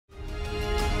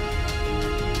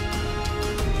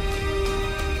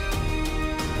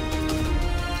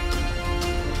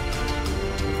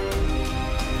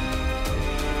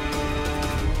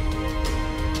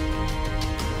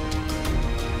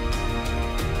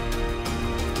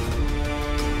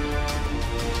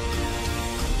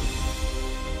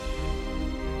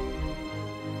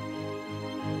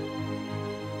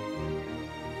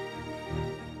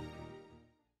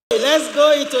let's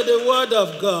go into the Word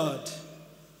of God.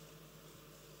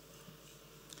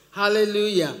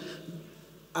 Hallelujah.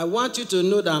 I want you to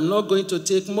know that I'm not going to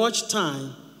take much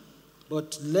time,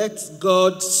 but let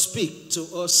God speak to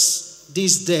us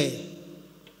this day.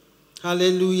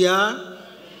 Hallelujah.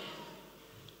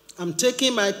 I'm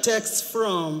taking my text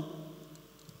from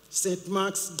St.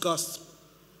 Mark's Gospel.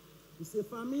 It's a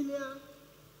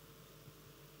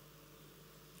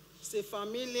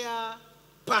familiar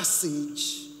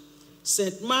passage.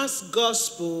 St. Mark's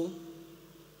Gospel,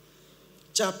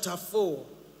 chapter 4,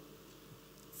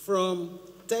 from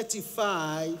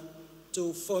 35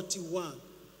 to 41.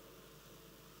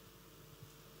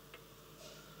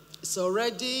 It's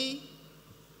already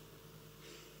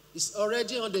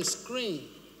on the screen.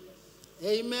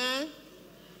 Amen.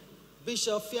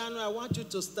 Bishop Fiano, I want you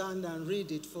to stand and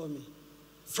read it for me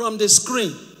from the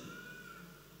screen.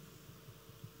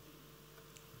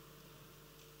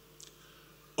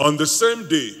 On the same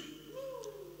day,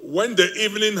 when the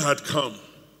evening had come,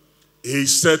 he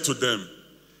said to them,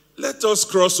 "Let us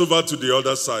cross over to the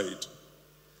other side."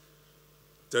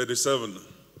 37.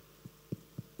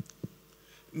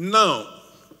 Now,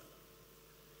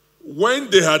 when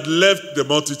they had left the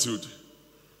multitude,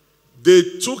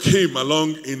 they took him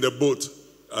along in the boat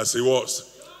as he was.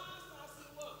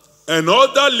 And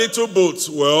other little boats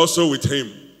were also with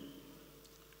him.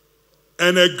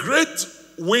 And a great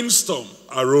windstorm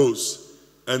arose,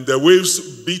 and the waves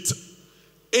beat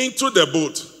into the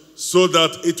boat so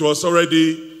that it was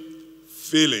already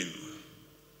filling.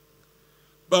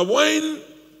 But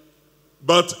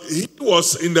he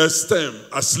was in the stern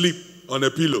asleep on a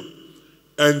pillow.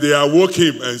 And they awoke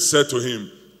him and said to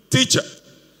him, "Teacher,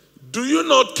 do you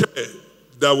not care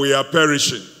that we are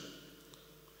perishing?"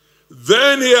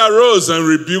 Then he arose and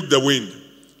rebuked the wind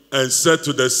and said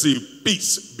to the sea,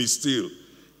 "Peace, be still."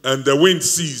 And the wind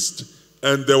ceased,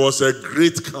 and there was a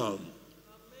great calm.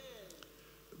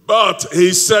 But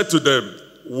he said to them,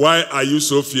 "Why are you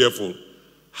so fearful?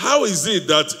 How is it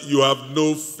that you have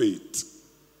no faith?"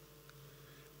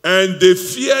 And they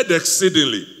feared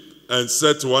exceedingly and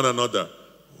said to one another,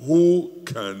 "Who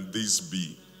can this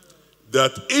be,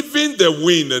 that even the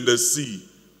wind and the sea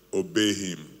obey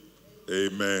him?"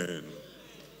 Amen.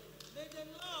 May the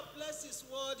Lord bless his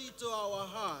word into our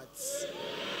hearts.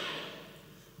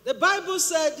 The Bible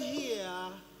said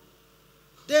here,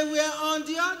 they were on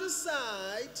the other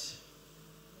side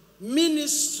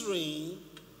ministering.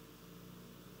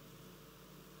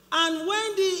 And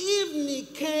when the evening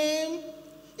came,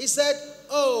 he said,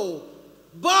 "Oh,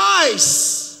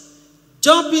 boys,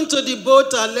 jump into the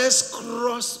boat and let's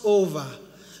cross over."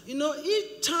 You know,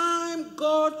 each time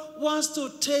God wants to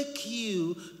take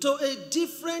you to a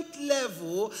different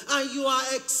level and you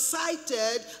are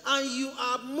excited and you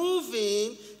are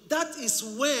moving, that is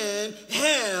when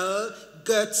hell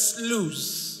gets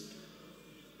loose.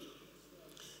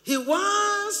 He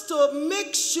wants to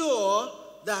make sure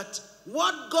that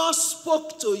what God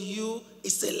spoke to you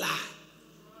is a lie.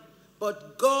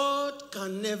 But God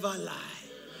can never lie.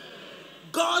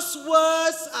 God's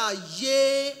words are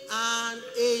yea and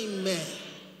amen.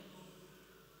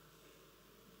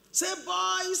 Say,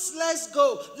 "Boys, let's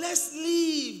go. Let's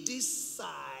leave this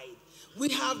side. We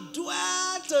have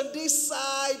dwelt on this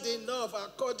side enough,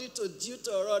 according to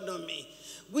Deuteronomy.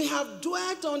 We have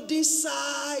dwelt on this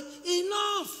side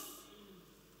enough.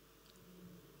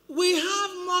 We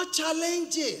have more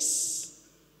challenges.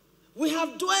 We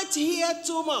have dwelt here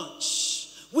too much.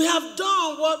 We have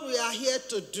done what we are here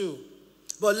to do.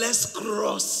 But let's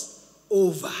cross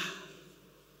over."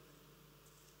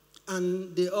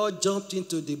 And they all jumped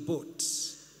into the boat.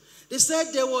 They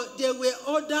said there were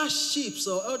other ships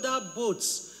or other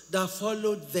boats that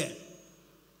followed them.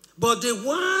 But the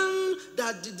one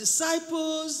that the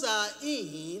disciples are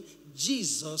in,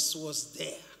 Jesus was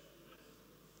there.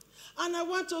 And I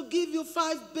want to give you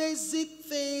 5 basic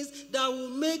things that will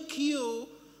make you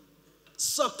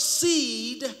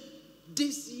succeed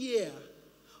this year.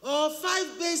 Or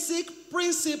 5 basic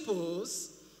principles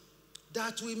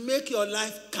that will make your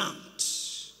life count.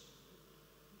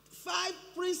 5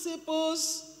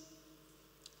 principles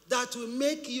that will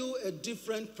make you a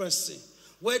different person.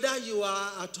 Whether you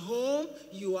are at home,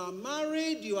 you are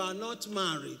married, you are not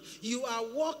married, you are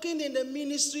working in the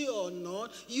ministry or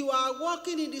not, you are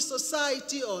working in the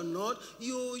society or not,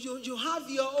 you have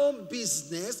your own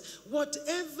business,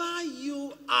 whatever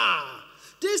you are,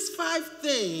 these 5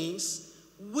 things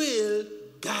will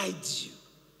guide you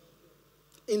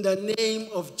in the name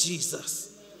of Jesus.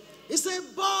 He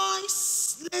said,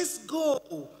 "Boys, let's go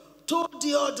to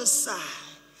the other side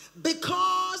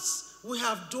because we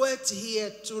have dwelt here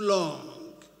too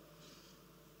long."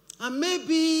 And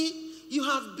maybe you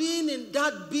have been in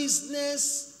that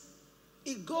business.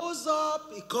 It goes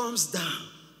up, it comes down.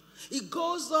 It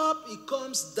goes up, it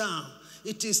comes down.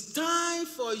 It is time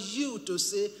for you to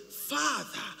say,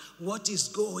 Father, what is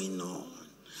going on?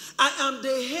 I am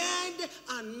the head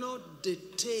and not the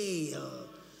tail.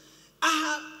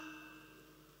 I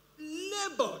have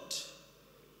labored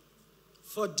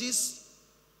for this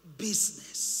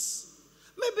business.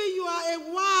 Maybe you are a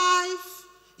wife,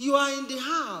 you are in the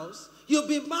house, you've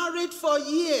been married for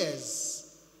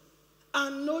years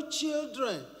and no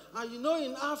children. And you know,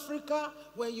 in Africa,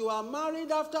 when you are married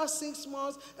after 6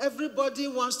 months, everybody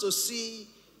wants to see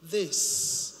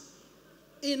this.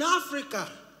 In Africa,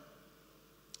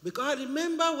 because I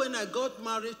remember when I got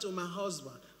married to my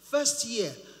husband, first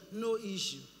year, no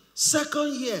issue.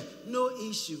 Second year, no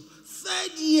issue.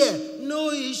 Third year,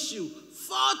 no issue.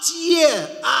 Fourth year,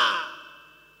 I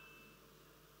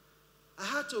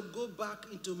had to go back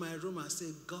into my room and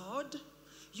say, God,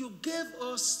 you gave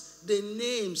us the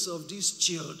names of these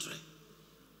children.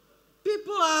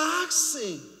 People are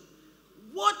asking,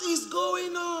 what is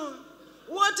going on?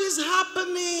 What is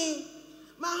happening?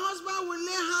 My husband will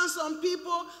lay hands on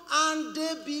people and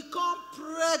they become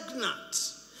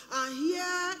pregnant. And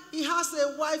here he has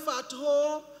a wife at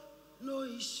home, no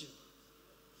issue.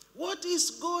 What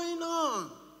is going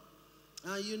on?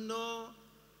 And you know,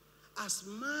 as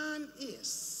man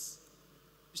is,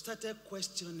 we started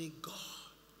questioning God.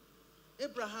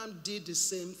 Abraham did the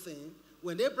same thing.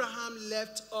 When Abraham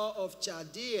left Ur of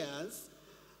Chaldeans,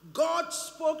 God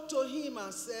spoke to him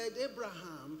and said,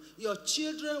 Abraham, your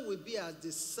children will be as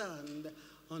the sand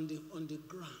on the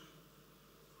ground.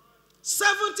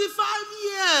 75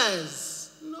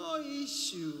 years, no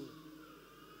issue.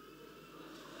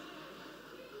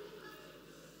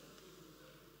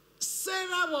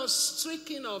 Sarah was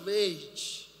stricken of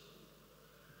age.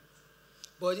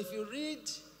 But if you read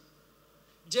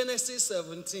Genesis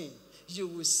 17, you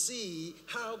will see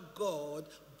how God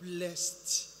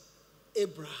blessed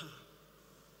Abraham.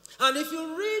 And if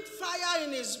you read fire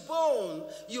in his bone,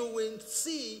 you will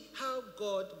see how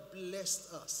God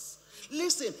blessed us.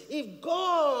 Listen, if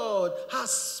God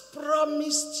has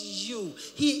promised you,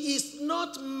 he is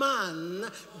not man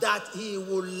that he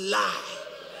will lie.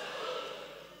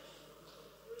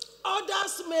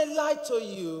 Others may lie to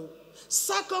you.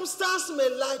 Circumstance may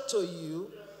lie to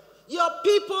you. Your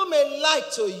people may lie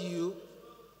to you.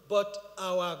 But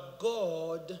our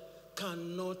God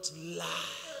cannot lie.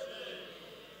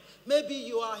 Maybe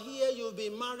you are here, you've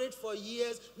been married for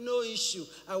years, no issue.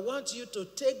 I want you to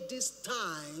take this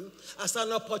time as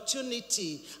an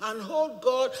opportunity and hold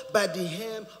God by the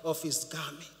hem of his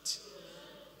garment.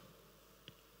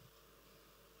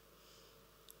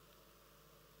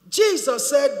 Jesus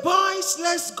said, boys,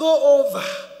 let's go over.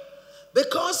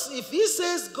 Because if he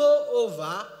says go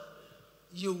over,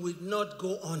 you will not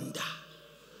go under.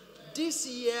 This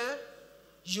year,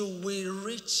 you will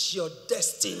reach your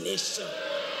destination.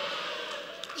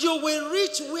 You will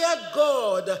reach where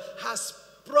God has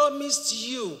promised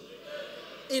you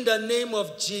in the name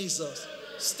of Jesus.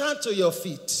 Stand to your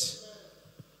feet.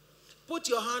 Put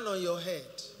your hand on your head.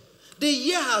 The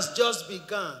year has just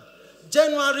begun.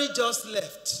 January just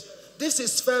left. This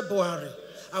is February.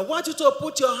 I want you to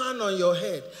put your hand on your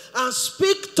head and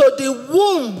speak to the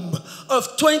womb of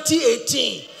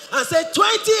 2018 and say,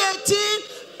 2018,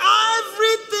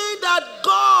 everything that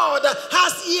God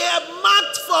has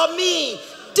earmarked for me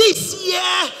this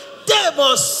year, they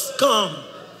must come.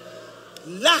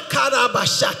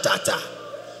 Lakarabashatata.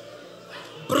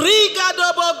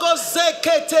 Brigadobogo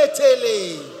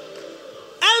zeketetele.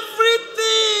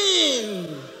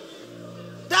 Everything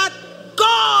that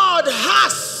God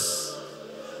has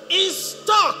in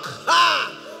stock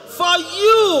for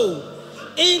you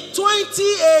in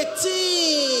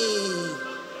 2018.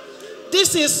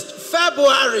 This is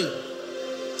February.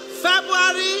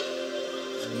 February,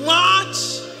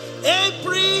 March,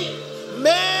 April,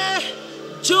 May,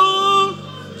 June,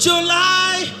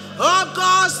 July,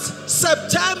 August,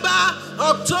 September,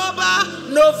 October,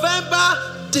 November,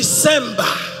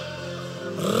 December.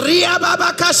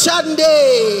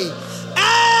 Riababakashande.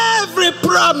 Every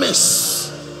promise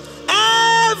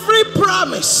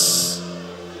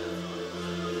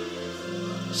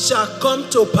shall come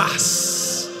to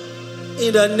pass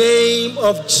in the name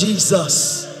of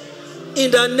Jesus.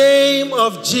 In the name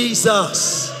of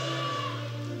Jesus.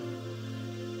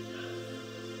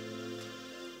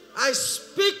 I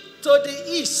speak to the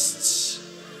east.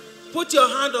 Put your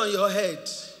hand on your head.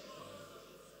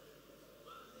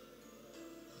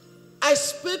 I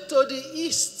speak to the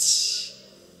east,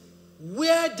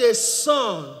 where the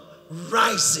sun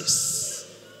rises.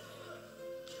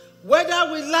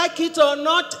 Whether we like it or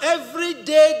not, every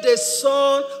day the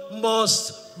sun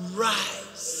must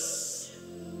rise.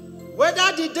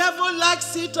 Whether the devil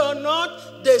likes it or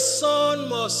not, the sun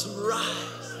must rise.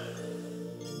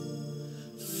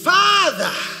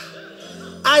 Father,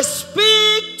 I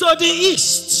speak to the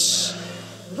east,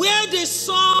 where the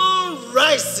sun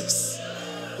rises.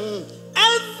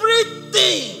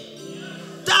 Everything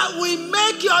that will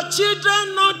make your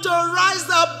children not to rise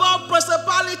above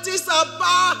principalities,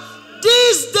 above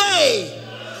this day,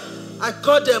 I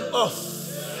cut them off.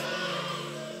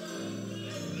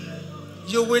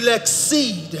 You will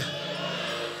exceed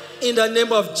in the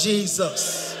name of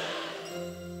Jesus.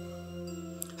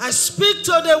 I speak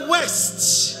to the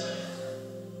west,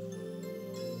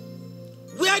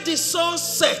 where the sun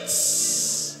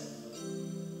sets,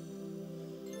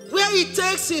 where it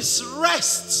takes its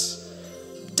rest.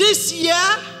 This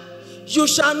year, you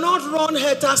shall not run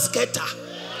helter-skelter.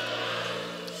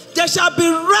 There shall be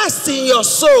rest in your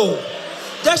soul.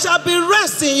 There shall be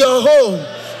rest in your home.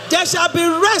 There shall be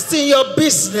rest in your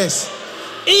business.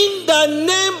 In the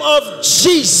name of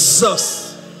Jesus.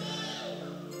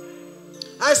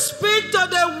 I speak to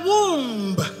the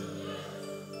womb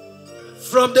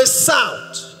from the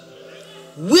south,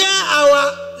 where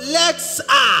our legs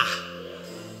are.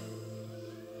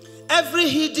 Every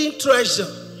hidden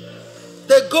treasure,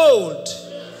 the gold,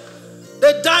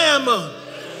 the diamond,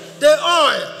 the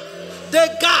oil,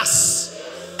 the gas,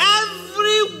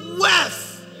 every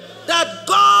wealth that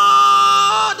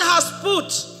God has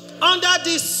put under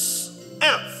this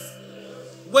earth,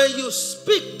 when you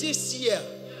speak this year,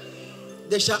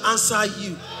 they shall answer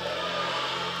you.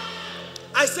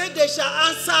 I said they shall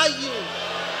answer you.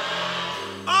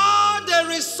 All the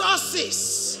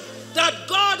resources that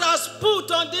God has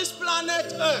put on this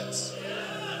planet Earth,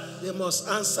 they must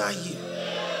answer you.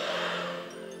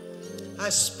 I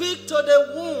speak to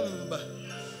the womb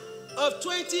of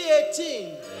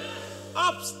 2018,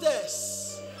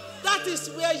 upstairs. That is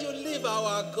where you live,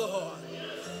 our God.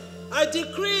 I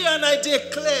decree and I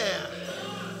declare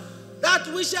that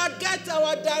we shall get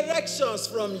our directions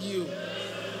from you.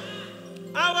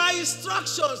 Our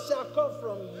instructions shall come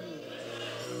from you.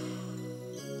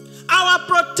 Our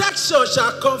protection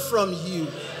shall come from you.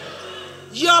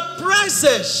 Your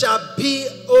presence shall be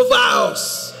over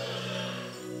us.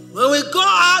 When we go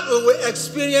out, we will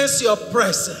experience your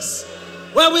presence.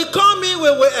 When we come in, we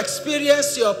will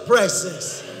experience your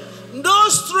presence. No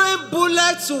stray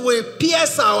bullets will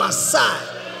pierce our side.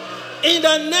 In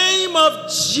the name of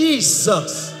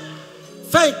Jesus.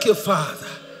 Thank you, Father,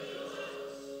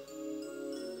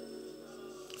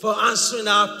 for answering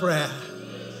our prayer.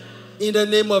 In the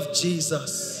name of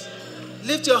Jesus.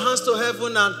 Lift your hands to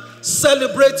heaven and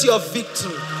celebrate your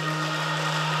victory.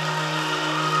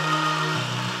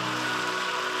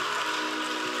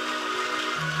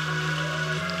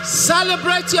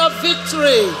 Celebrate your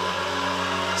victory.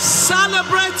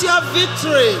 Celebrate your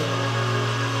victory.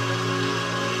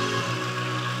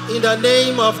 In the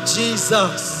name of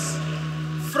Jesus.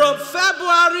 From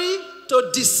February to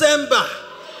December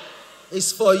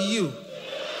is for you.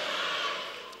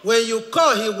 When you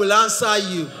call, he will answer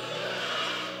you.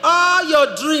 All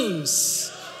your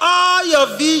dreams, all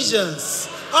your visions,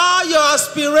 all your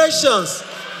aspirations,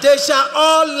 they shall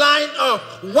all line up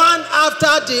one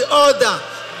after the other.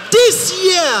 This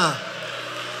year,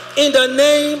 in the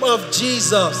name of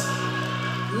Jesus,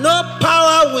 no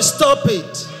power will stop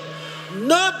it.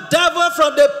 No devil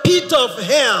from the pit of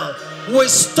hell will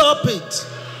stop it.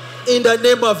 In the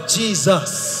name of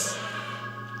Jesus.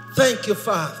 Thank you,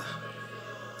 Father.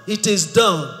 It is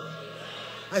done.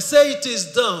 I say it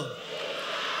is done.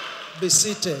 Be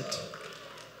seated.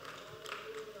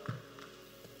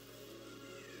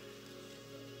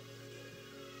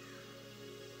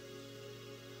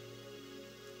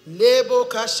 Lebo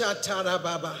kashatara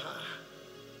babaha.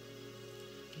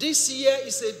 This year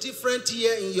is a different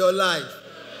year in your life.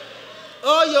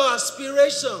 All your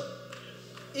aspiration,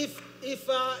 if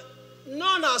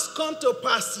none has come to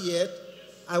pass yet,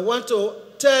 I want to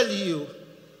tell you,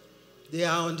 they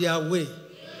are on their way.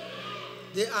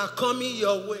 They are coming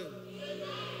your way.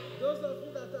 Those of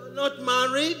you that are not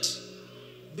married,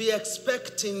 be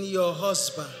expecting your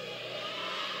husband.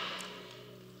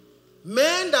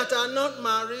 Men that are not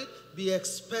married, be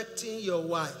expecting your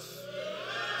wife.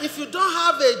 If you don't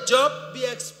have a job, be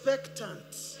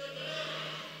expectant.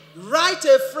 Write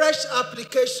a fresh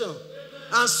application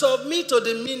and submit to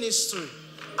the ministry,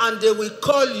 and they will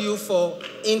call you for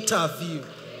interview.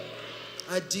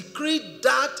 I decree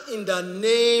that in the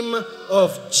name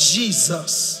of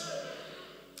Jesus.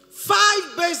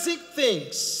 5 basic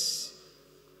things.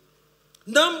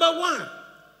 Number 1,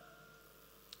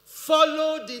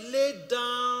 Follow the laid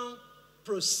down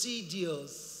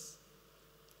procedures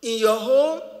in your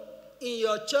home, in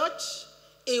your church,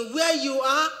 in where you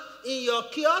are, in your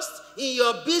kiosk, in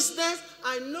your business.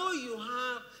 I know you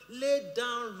have laid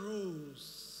down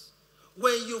rules.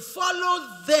 When you follow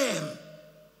them,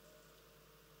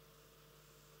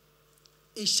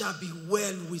 it shall be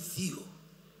well with you.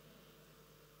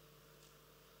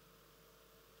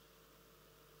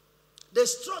 The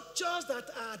structures that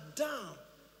are down,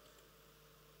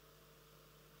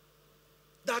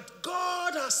 that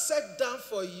God has set down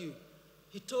for you,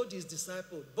 he told his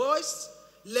disciples, boys,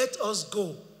 let us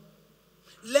go.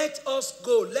 Let us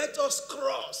go. Let us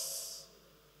cross.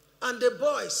 And the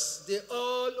boys, they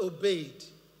all obeyed.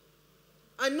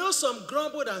 I know some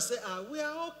grumbled and said, we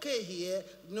are okay here.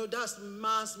 No, that's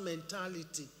mass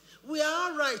mentality. We are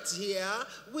all right here.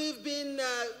 We've been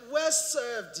well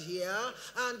served here.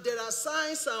 And there are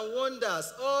signs and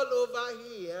wonders all over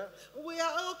here. We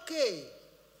are okay.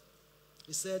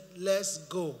 He said, let's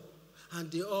go. And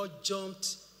they all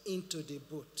jumped into the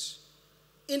boat.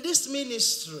 In this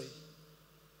ministry,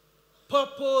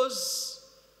 Purpose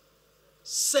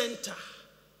Center,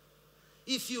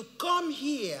 if you come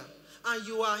here and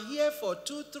you are here for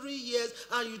 2-3 years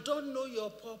and you don't know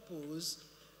your purpose,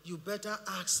 you better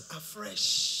ask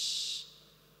afresh.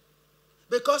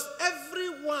 Because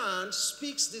everyone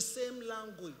speaks the same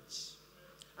language.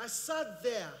 I sat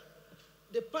there.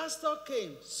 The pastor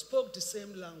came, spoke the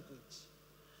same language.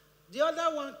 The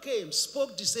other one came,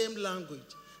 spoke the same language.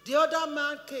 The other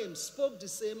man came, spoke the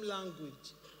same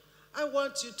language. I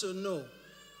want you to know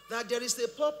that there is a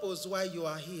purpose why you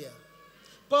are here.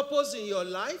 Purpose in your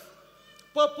life,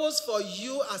 purpose for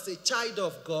you as a child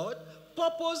of God,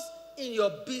 purpose in your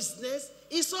business.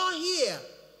 It's all here.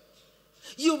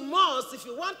 You must, if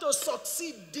you want to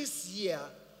succeed this year,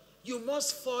 you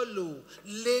must follow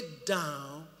laid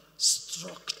down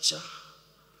structure.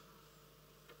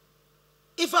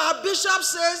 If our bishop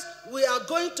says we are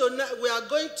going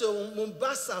to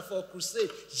Mombasa for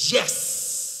crusade,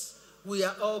 yes, we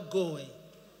are all going.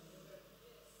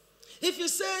 If he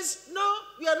says, no,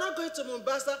 we are not going to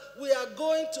Mombasa, we are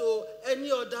going to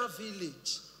any other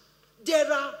village.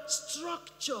 There are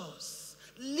structures,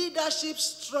 leadership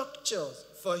structures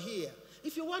for here.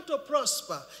 If you want to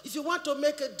prosper, if you want to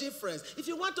make a difference, if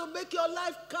you want to make your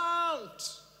life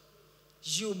count,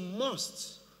 you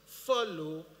must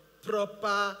follow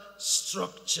proper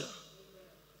structure.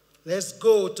 Let's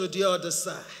go to the other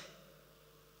side.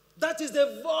 That is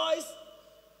the voice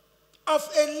of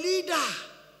a leader,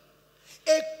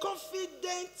 a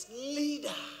confident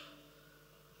leader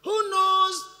who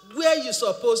knows where you're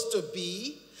supposed to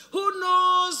be, who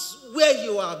knows where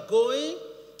you are going,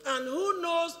 and who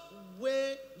knows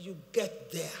when you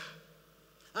get there.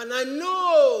 And I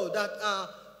know that our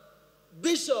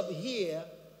bishop here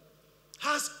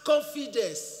has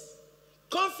confidence.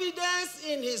 Confidence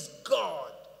in his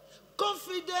God.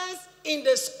 Confidence in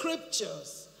the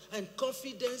scriptures. And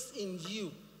confidence in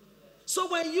you. So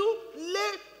when you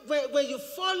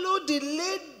follow the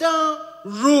laid down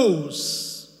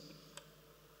rules,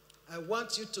 I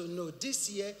want you to know this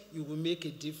year you will make a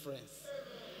difference.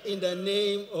 In the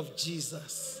name of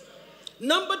Jesus.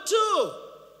 Number 2,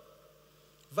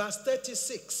 verse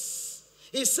 36.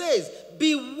 It says,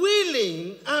 be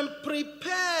willing and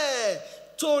prepare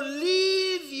to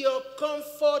leave your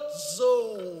comfort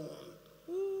zone.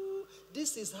 Ooh,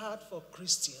 this is hard for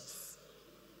Christians.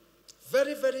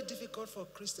 Very, very difficult for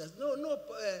Christians. No,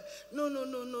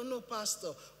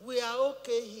 Pastor. We are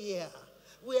okay here.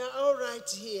 We are all right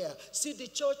here. See, the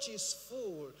church is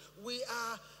full. We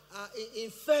are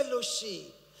in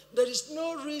fellowship. There is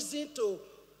no reason to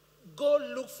go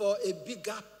look for a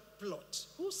bigger plot.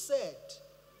 Who said?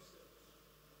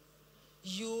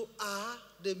 You are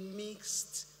the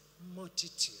mixed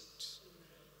multitude.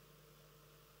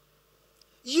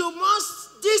 You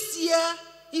must, this year,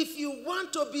 if you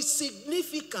want to be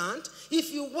significant,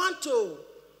 if you want to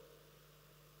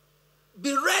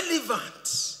be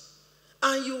relevant,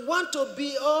 and you want to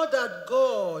be all that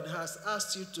God has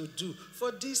asked you to do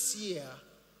for this year,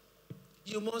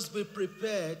 you must be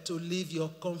prepared to leave your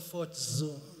comfort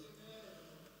zone.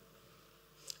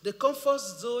 The comfort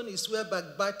zone is where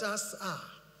backbiters are.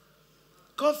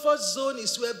 Comfort zone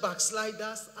is where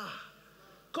backsliders are.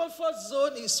 Comfort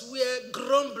zone is where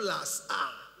grumblers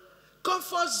are.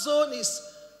 Comfort zone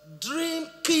is dream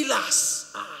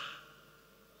killers are.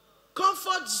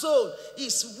 Comfort zone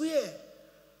is where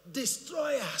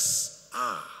destroyers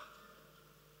are.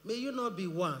 May you not be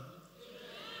one.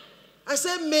 I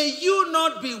said, may you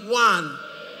not be one.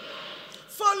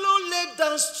 Follow laid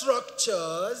down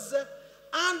structures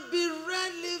and be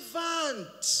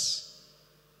relevant.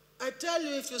 I tell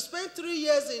you, if you spend 3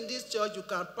 years in this church, you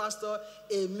can pastor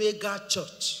a mega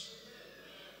church.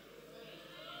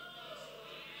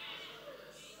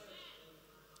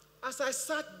 As I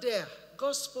sat there,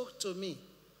 God spoke to me.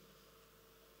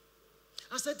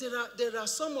 I said, there are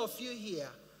some of you here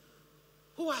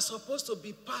who are supposed to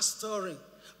be pastoring,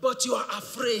 but you are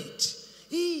afraid.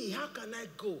 How can I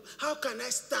go? How can I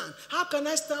stand? How can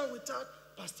I stand without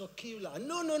Pastor Kila?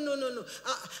 No.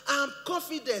 I am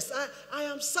confident. I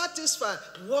am satisfied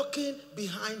walking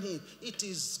behind him. It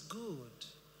is good.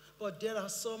 But there are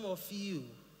some of you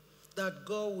that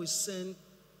God will send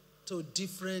to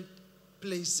different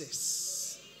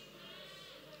places.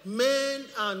 Men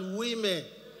and women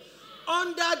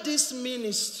under this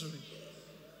ministry.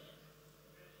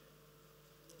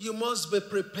 You must be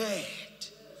prepared.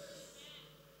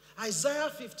 Isaiah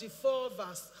 54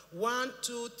 verse 1,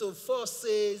 2 to 4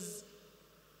 says,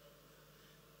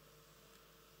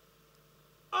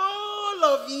 all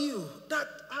of you that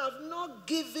have not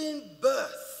given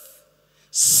birth,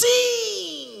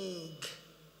 sing.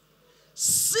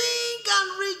 Sing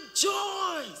and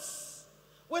rejoice.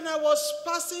 When I was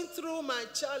passing through my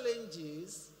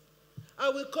challenges, I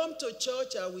will come to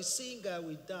church, I will sing, I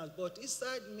will dance. But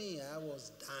inside me, I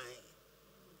was dying.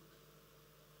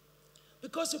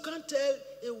 Because you can't tell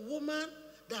a woman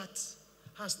that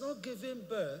has not given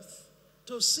birth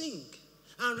to sing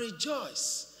and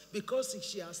rejoice because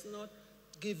she has not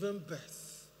given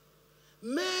birth.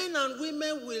 Men and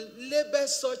women will label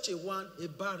such a one a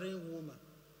barren woman.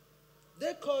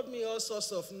 They called me all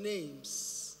sorts of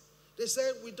names. They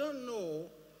said, we don't know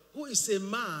who is a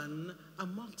man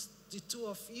amongst the two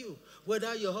of you,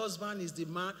 whether your husband is the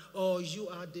man or you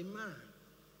are the man.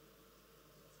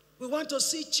 We want to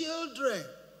see children.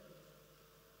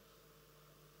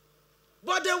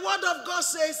 But the word of God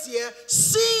says here,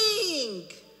 sing.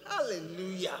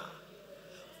 Hallelujah.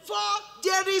 For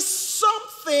there is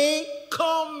something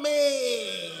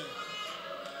coming.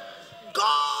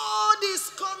 God is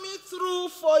coming through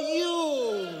for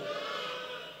you.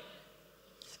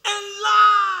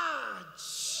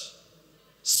 Enlarge.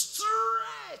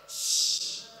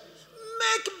 Stretch.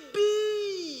 Make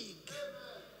big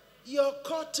your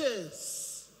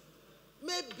curtains.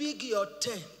 Make big your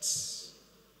tent.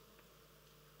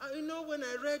 And you know, when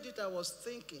I read it, I was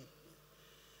thinking,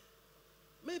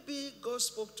 maybe God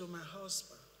spoke to my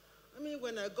husband. I mean,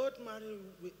 when I got married,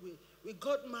 we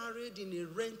got married in a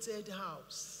rented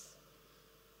house.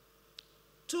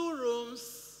 2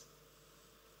 rooms,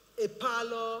 a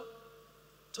parlor,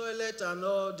 toilet, and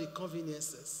all the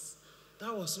conveniences.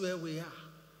 That was where we are.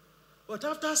 But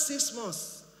after 6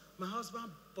 months, my husband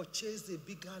purchased a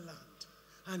bigger land.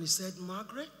 And he said,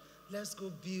 Margaret, let's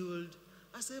go build.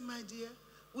 I said, my dear,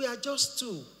 we are just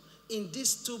 2 in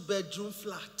this 2-bedroom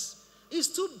flat. It's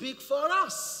too big for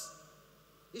us.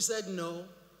 He said, no,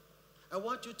 I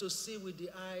want you to see with the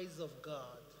eyes of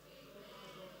God.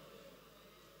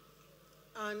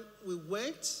 And we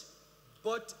went,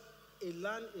 bought a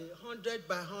land 100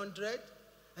 by 100,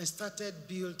 and started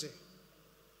building.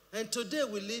 And today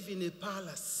we live in a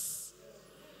palace.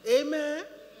 Amen.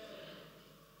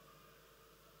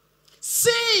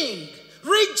 Sing,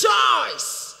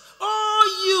 rejoice,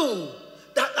 all you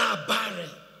that are barren.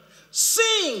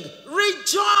 Sing,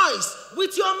 rejoice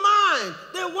with your mind.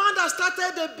 The one that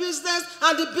started the business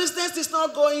and the business is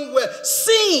not going well.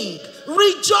 Sing,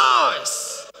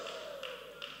 rejoice.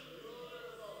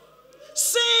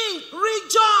 Sing,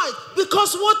 rejoice,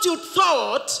 because what you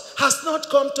thought has not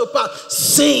come to pass.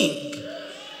 Sing,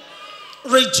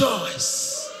 rejoice.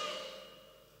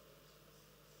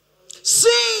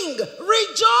 Sing,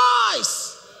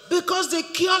 rejoice, because the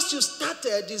chaos you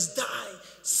started is dying.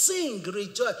 Sing,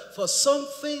 rejoice, for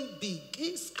something big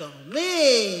is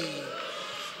coming.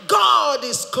 God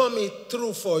is coming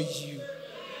through for you.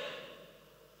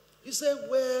 You say,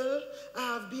 well,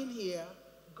 I have been here.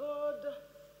 God,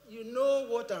 you know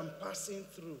what I'm passing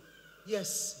through.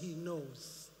 Yes, he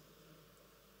knows.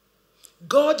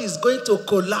 God is going to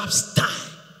collapse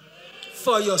time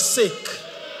for your sake.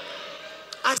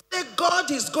 I say God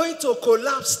is going to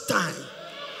collapse time,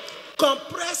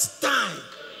 compress time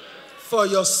for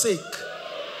your sake.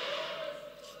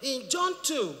 In John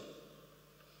 2,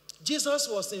 Jesus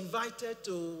was invited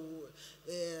to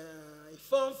a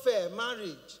funfair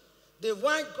marriage. The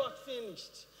wine got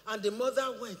finished, and the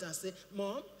mother went and said,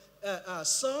 Mom,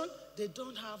 son, they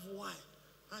don't have wine.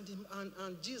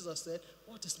 And Jesus said,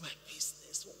 what is my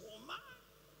business, woman?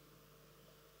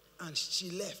 And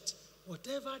she left.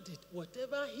 Whatever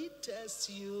he tells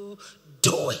you,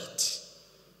 do it.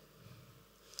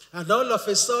 And all of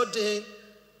a sudden,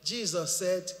 Jesus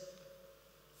said,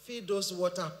 fill those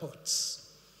water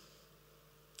pots.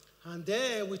 And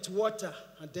then with water,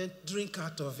 and then drink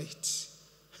out of it.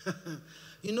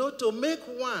 You know, to make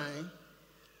wine,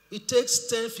 it takes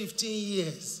 10, 15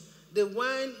 years. The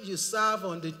wine you serve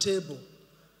on the table,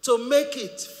 to make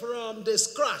it from the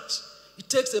scratch, it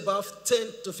takes about 10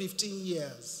 to 15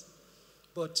 years.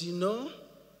 But you know,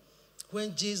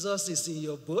 when Jesus is in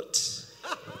your boat,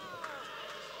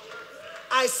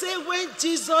 I say when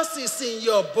Jesus is in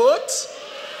your boat,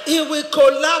 he will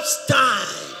collapse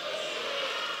time.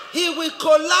 He will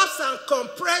collapse and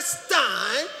compress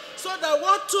time so that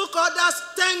what took others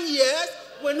 10 years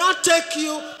will not take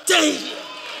you 10 years.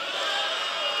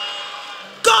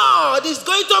 God is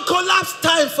going to collapse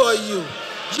time for you.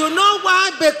 You know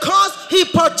why? Because he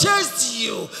purchased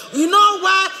you. You know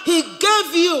why? He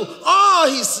gave you all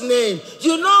his name.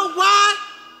 You know why?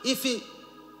 If he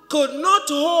could not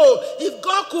hold, if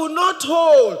God could not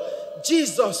hold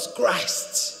Jesus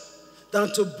Christ,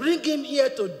 than to bring him here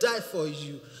to die for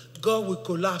you, God will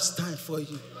collapse time for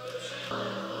you.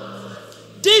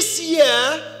 This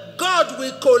year, God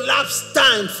will collapse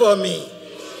time for me.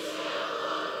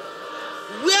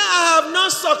 Where I have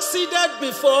not succeeded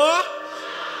before,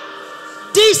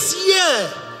 this year,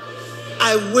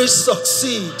 I will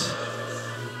succeed.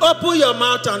 Open your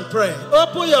mouth and pray.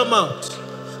 Open your mouth.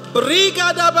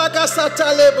 Brigada baga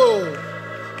satalebo.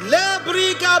 Le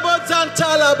brigabo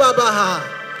zantala babaha.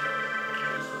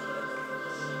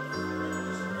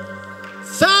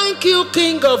 Thank you,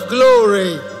 King of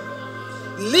Glory.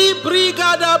 Li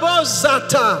brigada bo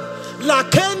zata. La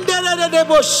kendere de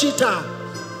boshita.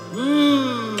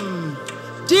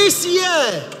 This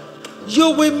year,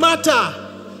 you will matter.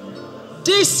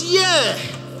 This year,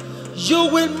 you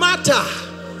will matter.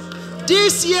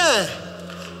 This year,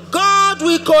 God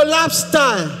will collapse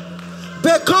time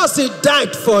because he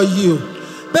died for you.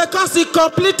 Because he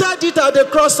completed it at the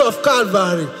cross of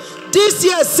Calvary. This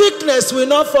year, sickness will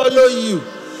not follow you.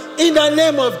 In the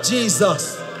name of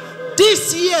Jesus.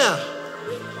 This year,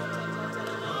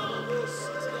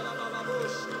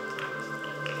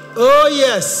 oh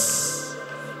yes,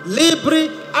 Libri,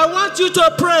 I want you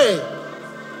to pray.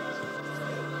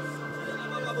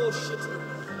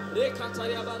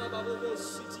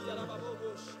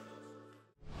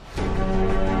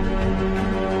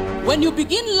 When you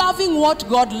begin loving what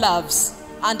God loves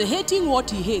and hating what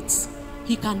he hates,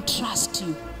 he can trust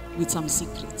you with some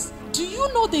secrets. Do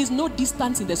you know there is no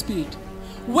distance in the spirit?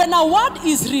 When a word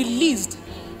is released,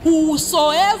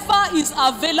 whosoever is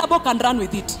available can run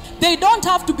with it. They don't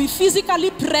have to be physically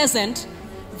present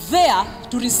there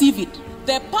to receive it.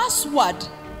 The password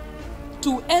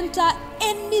to enter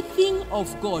anything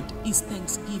of God is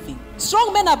thanksgiving.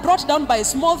 Strong men are brought down by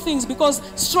small things because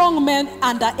strong men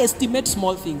underestimate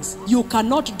small things. You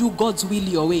cannot do God's will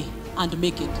your way and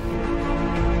make it.